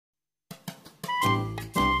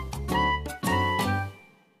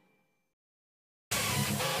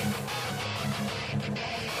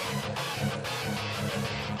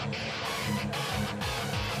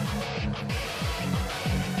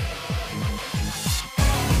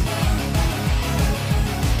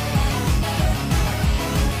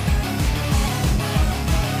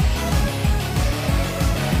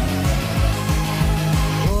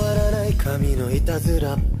ず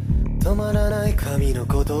ら止まらない神の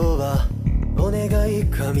言葉、お願い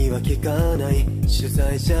神は聞かない、主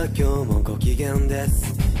催者今日もご機嫌で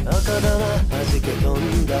す。赤玉弾け飛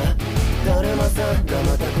んだ、だるまさんが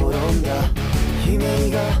また転んだ、悲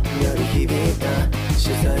鳴が鳴り響いた、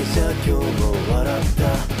主催者今日も笑った。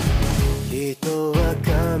人は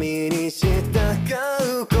神に従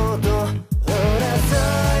うこと、ほら最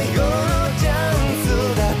後のチャンス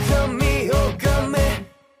だ、神をかめ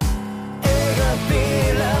映画ピ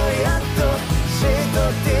ラやっとシート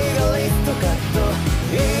ティガリストカット、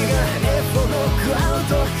映画 F のクラウ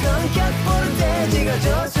ド、観客ボルテージが上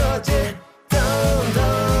昇中、どんどん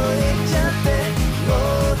いっちゃって、も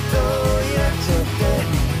っとやっちゃって、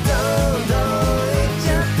どんどんいっち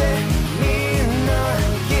ゃって、みんな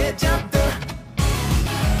消えちゃった。